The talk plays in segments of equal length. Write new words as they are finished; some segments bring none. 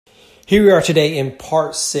Here we are today in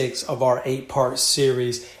part 6 of our 8-part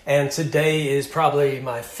series, and today is probably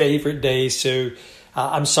my favorite day, so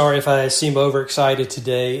I'm sorry if I seem overexcited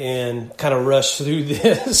today and kind of rush through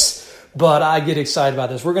this, but I get excited about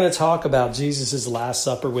this. We're going to talk about Jesus' Last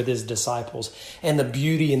Supper with his disciples and the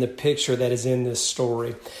beauty and the picture that is in this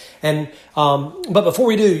story. And but before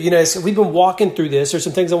we do, so we've been walking through this. There's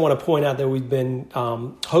some things I want to point out that we've been,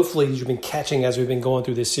 hopefully you've been catching as we've been going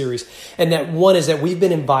through this series. And that one is that we've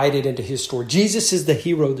been invited into his story. Jesus is the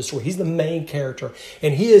hero of the story. He's the main character.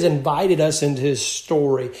 And he has invited us into his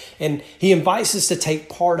story. And he invites us to take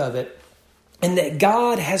part of it. And that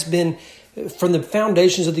God has been, from the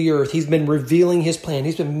foundations of the earth, he's been revealing his plan.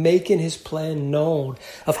 He's been making his plan known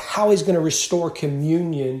of how he's going to restore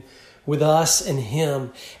communion with us and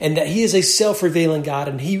him, and that he is a self-revealing God,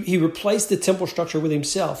 and he replaced the temple structure with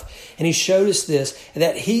himself, and he showed us this,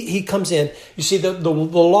 that he comes in. You see, the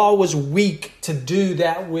law was weak to do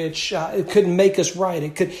that which it couldn't make us right.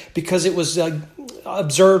 It could, because it was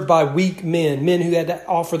observed by weak men who had to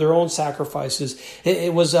offer their own sacrifices.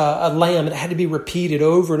 It was a lamb, and it had to be repeated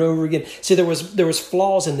over and over again. See, there was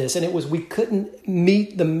flaws in this, and we couldn't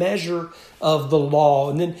meet the measure of the law.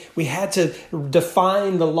 And then we had to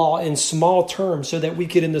define the law in small terms so that we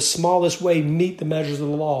could, in the smallest way, meet the measures of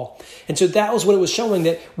the law. And so that was what it was showing,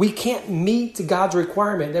 that we can't meet God's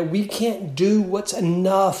requirement, that we can't do what's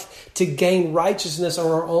enough to gain righteousness on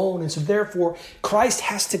our own. And so therefore, Christ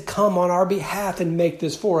has to come on our behalf and make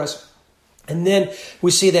this for us. And then we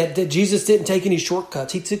see that Jesus didn't take any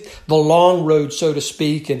shortcuts. He took the long road, so to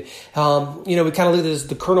speak. And, we kind of look at this,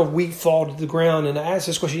 the kernel of wheat fall to the ground. And I ask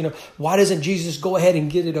this question, why doesn't Jesus go ahead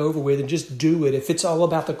and get it over with and just do it? If it's all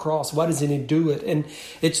about the cross, why doesn't he do it? And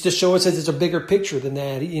it's to show us that there's a bigger picture than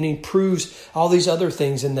that. And he proves all these other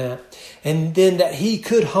things in that. And then that he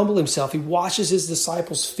could humble himself. He washes his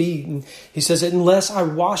disciples' feet. And he says, unless I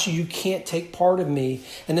wash you, you can't take part of me.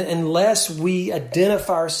 And unless we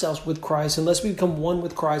identify ourselves with Christ, unless we become one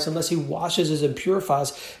with Christ, unless he washes us and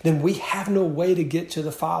purifies, then we have no way to get to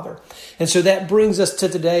the Father. And so that brings us to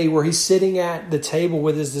today, where he's sitting at the table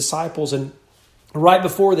with his disciples. And right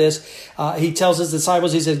before this, he tells his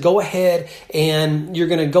disciples, he says, go ahead and you're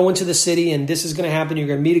going to go into the city, and this is going to happen. You're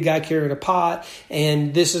going to meet a guy carrying a pot,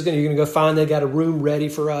 and you're going to go find they got a room ready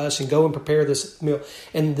for us, and go and prepare this meal.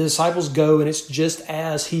 And the disciples go, and it's just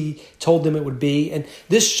as he told them it would be. And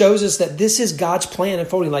this shows us that this is God's plan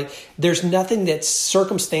unfolding. Like, there's nothing that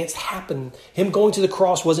circumstance happened. Him going to the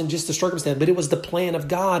cross wasn't just the circumstance, but it was the plan of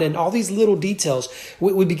God. And all these little details,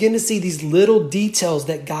 we begin to see these little details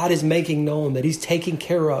that God is making known, that he's taking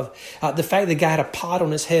care of. The fact that the guy had a pot on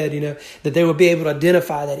his head, that they would be able to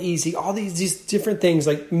identify that easy. All these different things,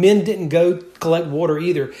 like men didn't go collect water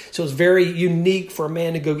either. So it's very unique for a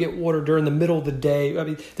man to go get water during the middle of the day.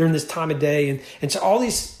 During this time of day. And so all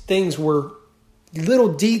these things were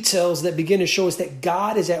little details that begin to show us that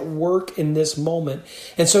God is at work in this moment.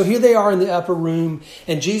 And so here they are in the upper room,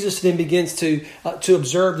 and Jesus then begins to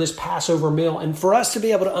observe this Passover meal. And for us to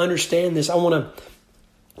be able to understand this, I want to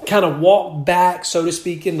kind of walk back, so to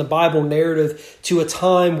speak, in the Bible narrative to a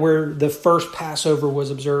time where the first Passover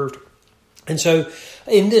was observed. And so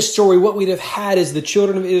in this story, what we'd have had is the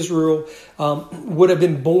children of Israel would have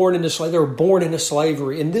been born into slavery. They were born into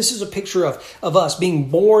slavery. And this is a picture of us being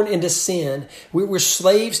born into sin. We're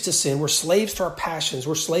slaves to sin. We're slaves to our passions.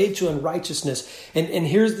 We're slaves to unrighteousness. And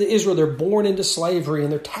here's the Israel. They're born into slavery,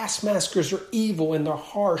 and their taskmasters are evil, and they're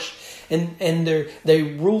harsh, and they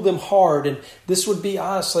rule them hard. And this would be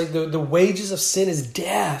us. Like the wages of sin is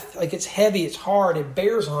death. Like, it's heavy, it's hard, it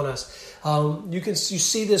bears on us. You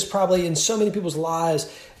see this probably in so many people's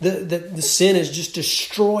lives. The sin is just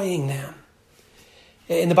destroying them.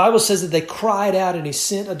 And the Bible says that they cried out, and he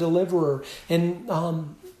sent a deliverer. And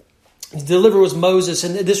the deliverer was Moses,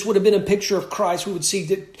 and this would have been a picture of Christ. We would see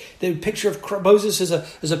that the picture of Moses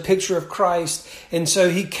is a picture of Christ, and so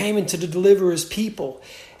he came in to deliver his people.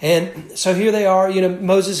 And so here they are.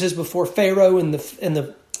 Moses is before Pharaoh, and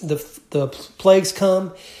the plagues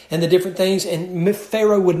come and the different things, and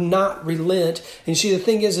Pharaoh would not relent. And you see, the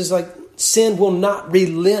thing is like, sin will not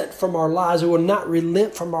relent from our lives. It will not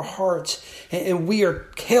relent from our hearts. And we are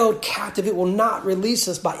held captive. It will not release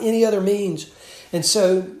us by any other means. And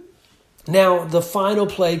so now the final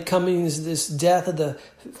plague coming is this death of the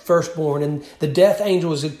firstborn. And the death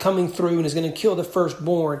angel is coming through and is going to kill the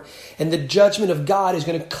firstborn. And the judgment of God is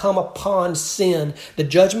going to come upon sin. The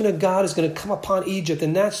judgment of God is going to come upon Egypt.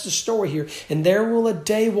 And that's the story here. And a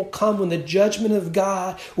day will come when the judgment of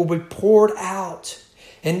God will be poured out.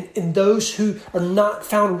 And those who are not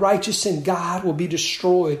found righteous in God will be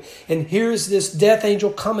destroyed. And here's this death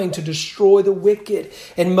angel coming to destroy the wicked.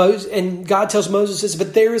 And God tells Moses this,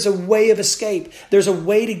 but there is a way of escape. There's a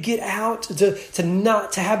way to get out, to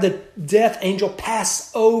not to have the death angel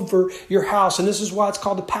pass over your house. And this is why it's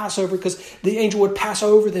called the Passover, because the angel would pass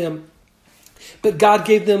over them. But God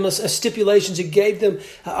gave them a stipulations. He gave them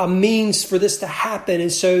a means for this to happen.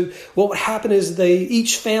 And so what would happen is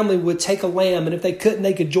each family would take a lamb. And if they couldn't,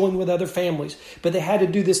 they could join with other families. But they had to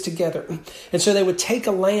do this together. And so they would take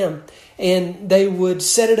a lamb and they would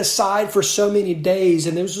set it aside for so many days.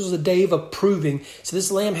 And this was a day of approving. So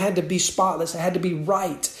this lamb had to be spotless. It had to be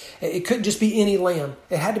right. It couldn't just be any lamb.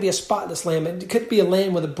 It had to be a spotless lamb. It couldn't be a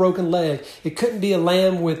lamb with a broken leg. It couldn't be a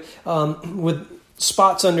lamb with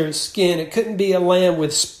spots under its skin. It couldn't be a lamb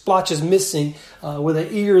with splotches missing, with an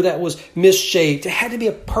ear that was misshaped. It had to be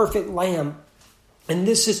a perfect lamb. And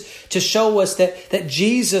this is to show us that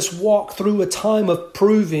Jesus walked through a time of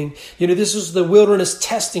proving. This is the wilderness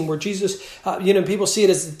testing where Jesus, people see it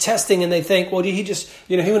as testing and they think, well, he just,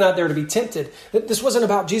 he went out there to be tempted. This wasn't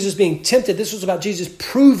about Jesus being tempted. This was about Jesus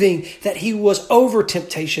proving that he was over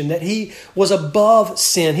temptation, that he was above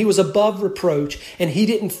sin. He was above reproach, and he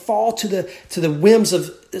didn't fall to the whims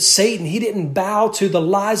of Satan. He didn't bow to the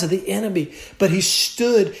lies of the enemy, but he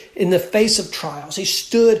stood in the face of trials. He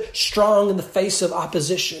stood strong in the face of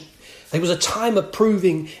opposition. There was a time of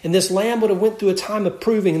proving, and this lamb would have went through a time of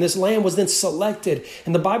proving, and this lamb was then selected.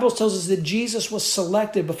 And the Bible tells us that Jesus was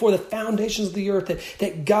selected before the foundations of the earth,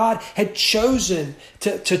 that God had chosen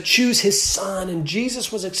to choose his son, and Jesus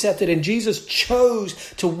was accepted, and Jesus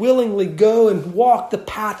chose to willingly go and walk the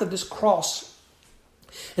path of this cross.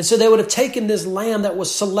 And so they would have taken this lamb that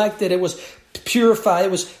was selected. It was purified.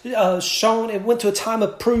 It was shown. It went to a time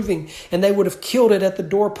of proving, and they would have killed it at the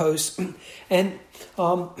doorpost. And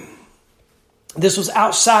this was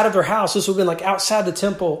outside of their house. This would have been like outside the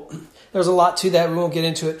temple. There's a lot to that. We won't get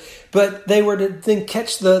into it. But they were to then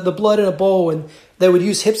catch the blood in a bowl, and they would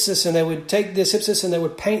use hyssop, and they would take this hyssop and they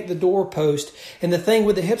would paint the doorpost. And the thing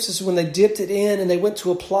with the hyssop, when they dipped it in and they went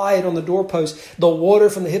to apply it on the doorpost, the water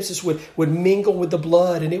from the hyssop would mingle with the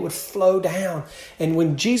blood and it would flow down. And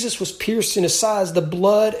when Jesus was pierced in his sides, the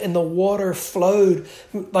blood and the water flowed.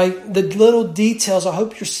 Like the little details, I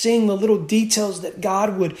hope you're seeing the little details that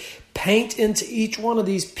God would paint into each one of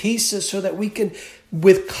these pieces so that we can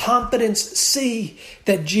with confidence see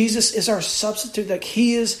that Jesus is our substitute, that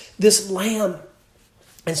he is this lamb.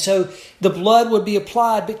 And so the blood would be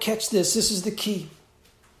applied, but catch this is the key,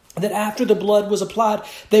 that after the blood was applied,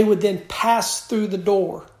 they would then pass through the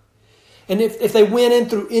door. And if they went in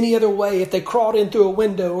through any other way, if they crawled in through a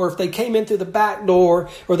window, or if they came in through the back door,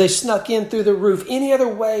 or they snuck in through the roof, any other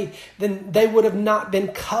way, then they would have not been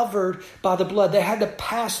covered by the blood. They had to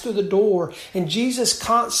pass through the door. And Jesus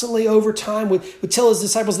constantly over time would tell his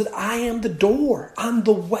disciples that I am the door. I'm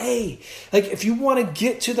the way. Like if you want to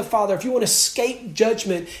get to the Father, if you want to escape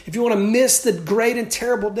judgment, if you want to miss the great and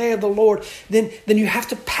terrible day of the Lord, then you have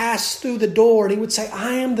to pass through the door. And he would say,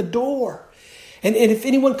 I am the door. And if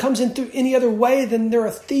anyone comes in through any other way, then they're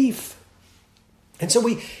a thief. And so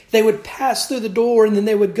they would pass through the door, and then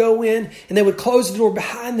they would go in and they would close the door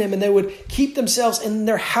behind them, and they would keep themselves in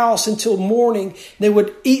their house until morning. They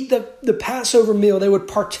would eat the Passover meal. They would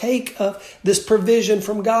partake of this provision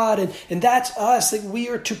from God. And that's us, that we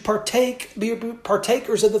are to be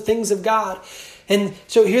partakers of the things of God. And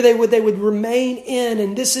so here they would remain in,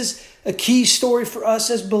 and this is a key story for us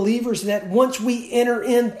as believers, that once we enter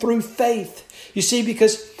in through faith, you see,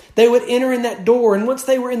 because they would enter in that door, and once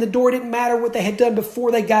they were in the door, it didn't matter what they had done before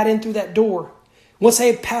they got in through that door. Once they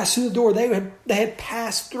had passed through the door, they had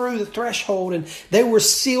passed through the threshold, and they were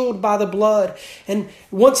sealed by the blood. And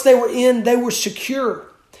once they were in, they were secure.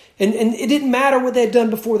 And it didn't matter what they had done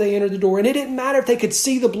before they entered the door. And it didn't matter if they could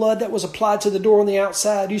see the blood that was applied to the door on the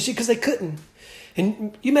outside. You see, because they couldn't.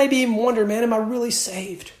 And you may be even wondering, man, am I really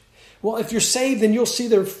saved? Well, if you're saved, then you'll see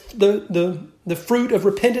the fruit of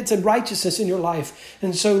repentance and righteousness in your life.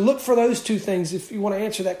 And so look for those two things if you want to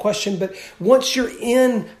answer that question. But once you're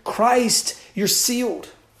in Christ, you're sealed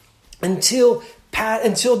until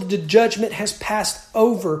the judgment has passed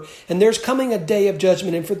over. And there's coming a day of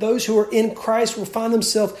judgment. And for those who are in Christ will find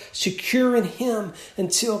themselves secure in him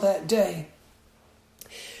until that day.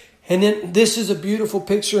 And then this is a beautiful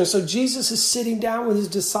picture. And so Jesus is sitting down with his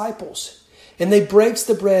disciples. And they breaks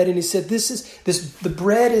the bread, and he said, the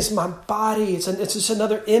bread is my body. It's just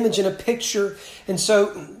another image and a picture. And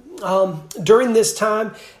so during this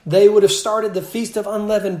time, they would have started the Feast of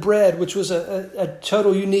Unleavened Bread, which was a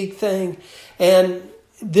total unique thing. And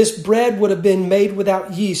this bread would have been made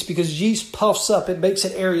without yeast, because yeast puffs up, it makes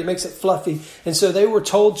it airy, it makes it fluffy. And so they were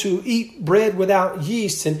told to eat bread without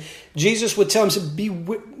yeast. And Jesus would tell them to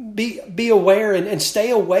be aware and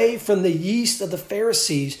stay away from the yeast of the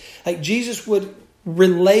Pharisees. Like Jesus would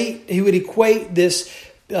he would equate this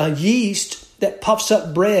yeast that puffs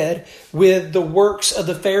up bread with the works of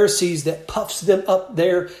the Pharisees that puffs them up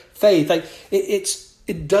their faith. Like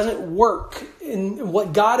it doesn't work. And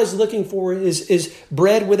what God is looking for is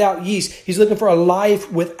bread without yeast. He's looking for a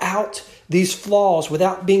life without these flaws,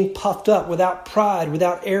 without being puffed up, without pride,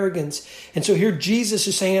 without arrogance. And so here Jesus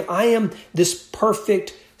is saying, I am this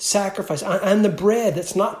perfect sacrifice. I'm the bread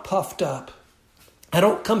that's not puffed up. I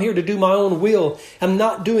don't come here to do my own will. I'm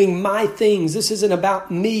not doing my things. This isn't about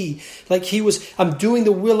me. Like I'm doing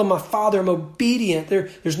the will of my Father. I'm obedient.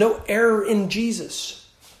 There's no error in Jesus.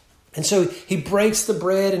 And so he breaks the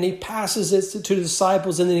bread and he passes it to the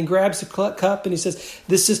disciples, and then he grabs the cup and he says,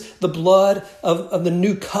 this is the blood of the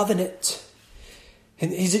new covenant.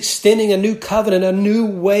 And he's extending a new covenant, a new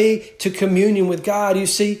way to communion with God. You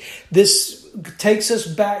see, this takes us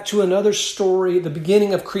back to another story, the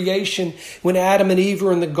beginning of creation, when Adam and Eve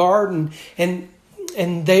were in the garden and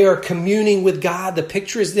they are communing with God. The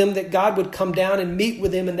picture is them that God would come down and meet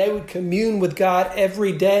with them, and they would commune with God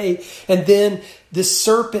every day. And then this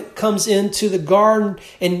serpent comes into the garden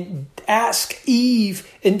and asks Eve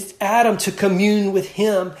and Adam to commune with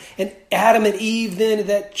him. And Adam and Eve then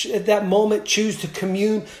at that moment choose to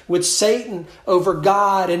commune with Satan over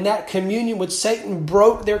God. And that communion with Satan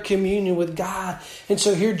broke their communion with God. And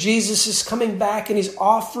so here Jesus is coming back and he's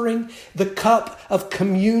offering the cup of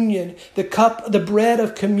communion, the bread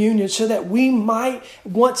of communion, so that we might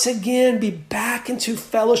once again be back into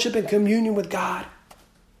fellowship and communion with God.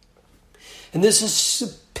 And this is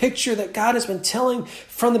a picture that God has been telling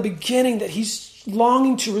from the beginning, that he's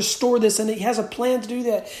longing to restore this, and he has a plan to do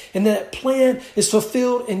that. And that plan is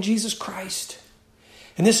fulfilled in Jesus Christ.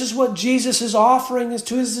 And this is what Jesus is offering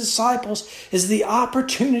to his disciples, is the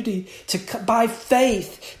opportunity to, by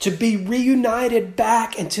faith, to be reunited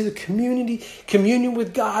back into the communion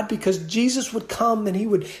with God, because Jesus would come and he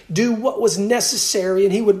would do what was necessary,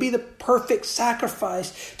 and he would be the perfect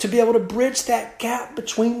sacrifice to be able to bridge that gap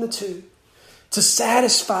between the two, to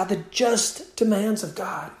satisfy the just demands of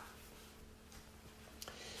God.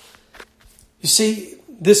 You see,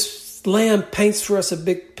 this lamb paints for us a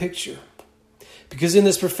big picture, because in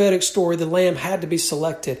this prophetic story, the lamb had to be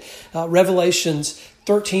selected. Revelations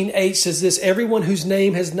 13:8 says this: everyone whose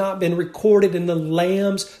name has not been recorded in the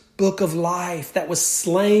Lamb's book of life, that was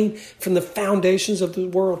slain from the foundations of the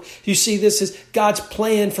world. You see, this is God's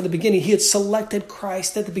plan from the beginning. He had selected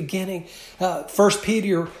Christ at the beginning. 1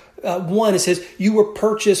 Peter 1, it says, you were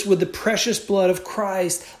purchased with the precious blood of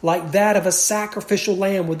Christ, like that of a sacrificial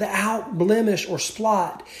lamb, without blemish or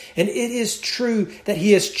spot. And it is true that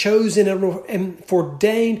he has chosen and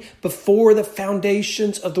ordained before the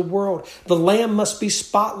foundations of the world. The lamb must be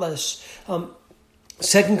spotless.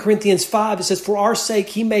 2 Corinthians 5, it says, for our sake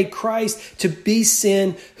he made Christ to be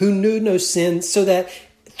sin who knew no sin, so that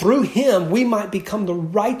through him we might become the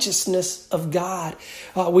righteousness of God.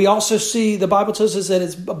 We also see, the Bible tells us that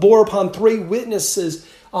it's bore upon 3 witnesses.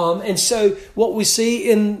 And so what we see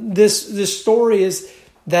in this story is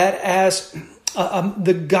that as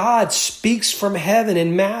the God speaks from heaven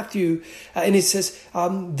in Matthew, and he says,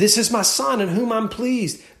 this is my son in whom I'm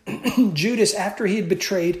pleased. Judas, after he had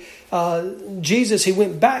betrayed Jesus, he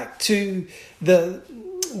went back to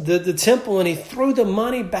the temple and he threw the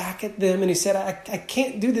money back at them, and he said, I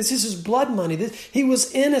can't do this. This is blood money. He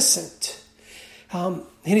was innocent. And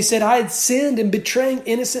he said, I had sinned in betraying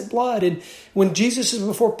innocent blood. And when Jesus is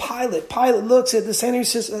before Pilate, Pilate looks at the sinner and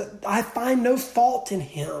says, I find no fault in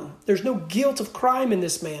him. There's no guilt of crime in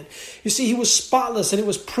this man. You see, he was spotless, and it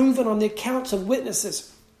was proven on the accounts of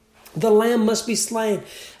witnesses. The lamb must be slain.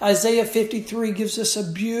 Isaiah 53 gives us a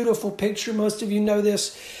beautiful picture. Most of you know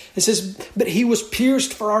this. It says, but he was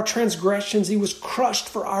pierced for our transgressions. He was crushed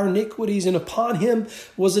for our iniquities. And upon him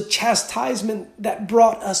was a chastisement that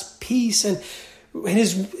brought us peace. And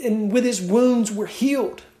with his wounds we're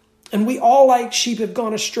healed. And we all like sheep have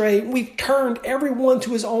gone astray. We've turned everyone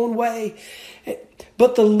to his own way.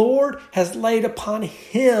 But the Lord has laid upon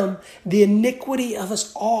him the iniquity of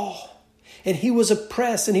us all. And he was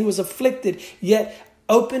oppressed and he was afflicted, yet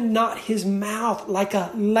opened not his mouth, like a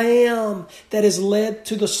lamb that is led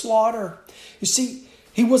to the slaughter. You see,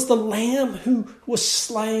 he was the lamb who was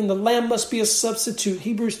slain. The lamb must be a substitute.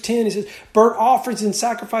 Hebrews 10, he says, burnt offerings and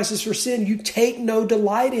sacrifices for sin you take no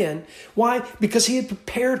delight in. Why? Because he had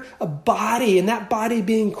prepared a body, and that body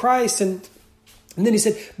being Christ. And And then he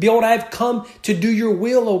said, behold, I have come to do your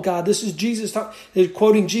will, O God. This is Jesus,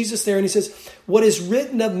 quoting Jesus there. And he says, what is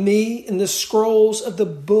written of me in the scrolls of the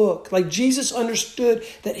book. Like Jesus understood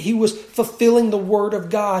that he was fulfilling the word of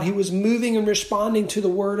God. He was moving and responding to the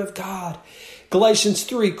word of God. Galatians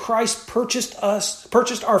 3, Christ purchased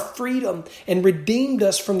our freedom and redeemed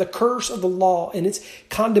us from the curse of the law and its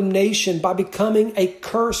condemnation by becoming a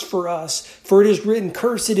curse for us. For it is written,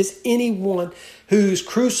 cursed is anyone who's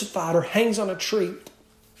crucified or hangs on a tree.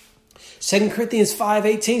 2 Corinthians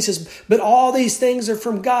 5:18 says, but all these things are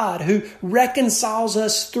from God who reconciles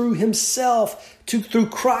us through himself through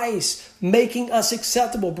Christ, making us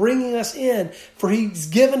acceptable, bringing us in. For he's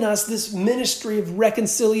given us this ministry of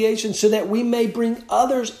reconciliation so that we may bring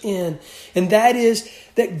others in. And that is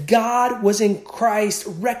that God was in Christ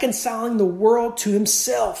reconciling the world to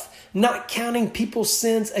himself, not counting people's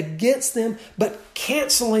sins against them, but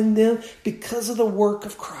canceling them because of the work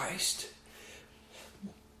of Christ.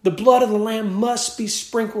 The blood of the Lamb must be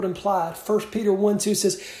sprinkled and applied. 1 Peter 1:2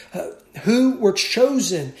 says, who were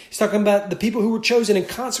chosen. He's talking about the people who were chosen and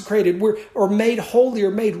consecrated or made holy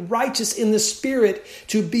or made righteous in the Spirit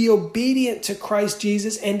to be obedient to Christ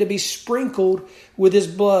Jesus and to be sprinkled with his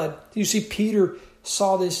blood. You see, Peter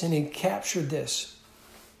saw this and he captured this.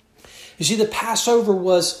 You see, the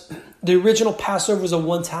original Passover was a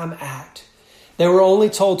one-time act. They were only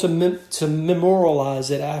told to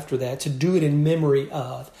memorialize it after that, to do it in memory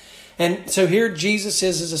of. And so here Jesus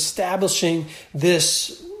is establishing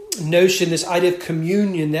this notion, this idea of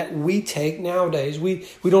communion that we take nowadays. We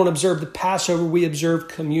don't observe the Passover, we observe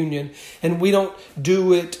communion. And we don't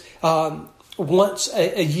do it once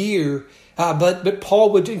a year. But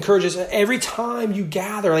Paul would encourage us every time you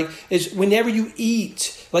gather, whenever you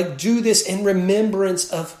eat, do this in remembrance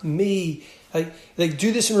of me.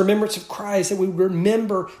 Do this in remembrance of Christ, that we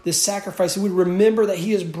remember this sacrifice, that we remember that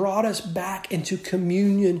he has brought us back into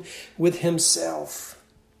communion with himself.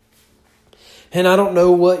 And I don't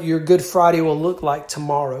know what your Good Friday will look like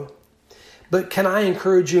tomorrow, but can I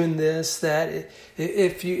encourage you in this, that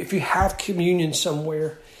if you have communion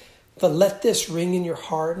somewhere, let this ring in your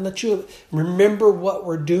heart and let you remember what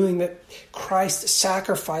we're doing, that Christ's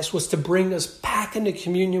sacrifice was to bring us back into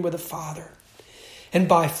communion with the Father. And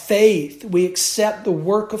by faith, we accept the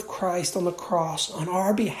work of Christ on the cross on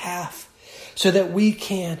our behalf so that we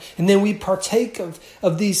can. And then we partake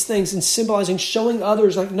of these things and symbolizing, showing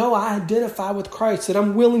others no, I identify with Christ, that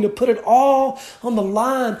I'm willing to put it all on the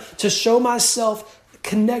line to show myself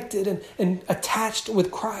connected and attached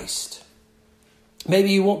with Christ.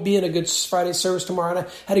 Maybe you won't be in a Good Friday service tomorrow, and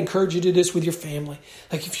I'd encourage you to do this with your family.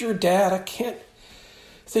 If you're a dad, I can't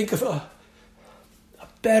think of a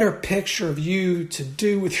better picture of you to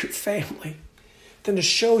do with your family than to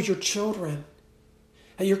show your children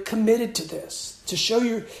that you're committed to this, to show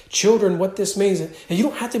your children what this means. And you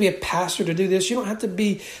don't have to be a pastor to do this. You don't have to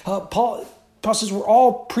be, Paul says we're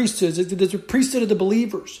all priesthoods. There's a priesthood of the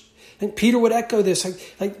believers. And Peter would echo this.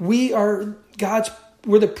 We are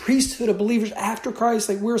we're the priesthood of believers after Christ.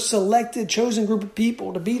 We're a selected, chosen group of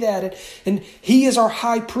people to be that. And he is our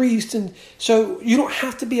high priest. And so you don't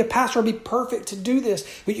have to be a pastor or be perfect to do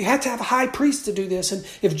this, but you have to have a high priest to do this. And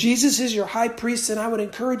if Jesus is your high priest, then I would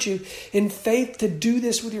encourage you in faith to do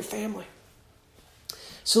this with your family.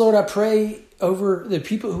 So Lord, I pray over the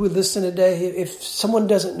people who would listen today. If someone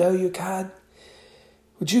doesn't know you, God,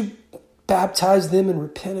 would you baptize them in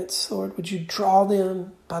repentance, Lord? Would you draw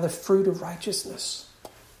them by the fruit of righteousness?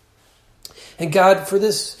 And God, for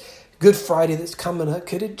this Good Friday that's coming up,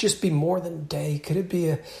 could it just be more than a day? Could it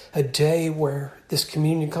be a day where this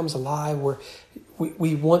communion comes alive, where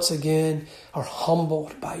we once again are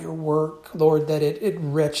humbled by your work, Lord, that it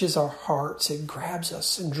enriches our hearts, it grabs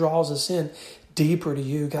us and draws us in deeper to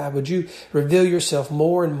you, God. Would you reveal yourself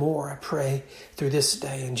more and more, I pray, through this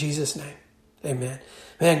day. In Jesus' name, amen.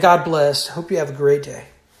 Man, God bless. Hope you have a great day.